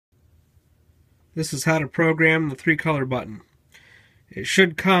This is how to program the 3-color button. It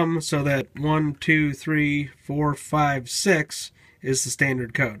should come so that 1, 2, 3, 4, 5, 6 is the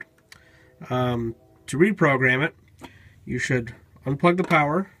standard code. To reprogram it, you should unplug the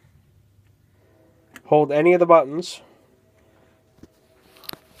power, hold any of the buttons,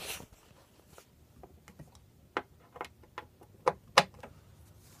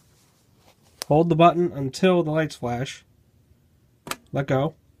 hold the button until the lights flash, let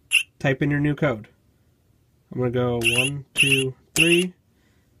go, type in your new code. I'm going to go 1, 2, 3,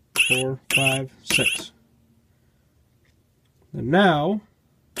 4, 5, 6. And now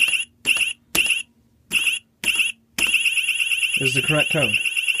is the correct code.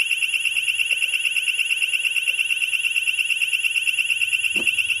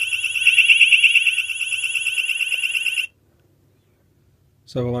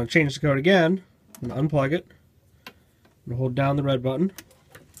 So I want to change the code again. I'm going to unplug it. I'm going to hold down the red button.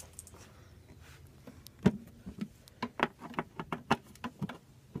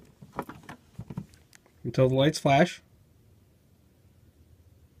 Until the lights flash.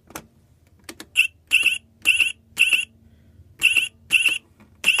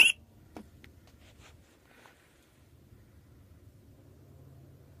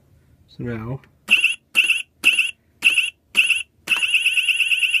 So now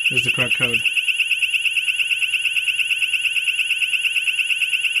is the correct code.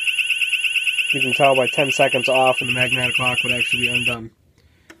 You can tell by 10 seconds off and the magnetic lock would actually be undone.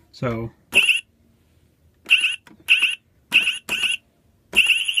 So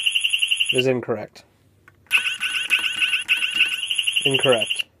is incorrect.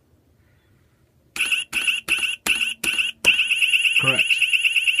 Incorrect.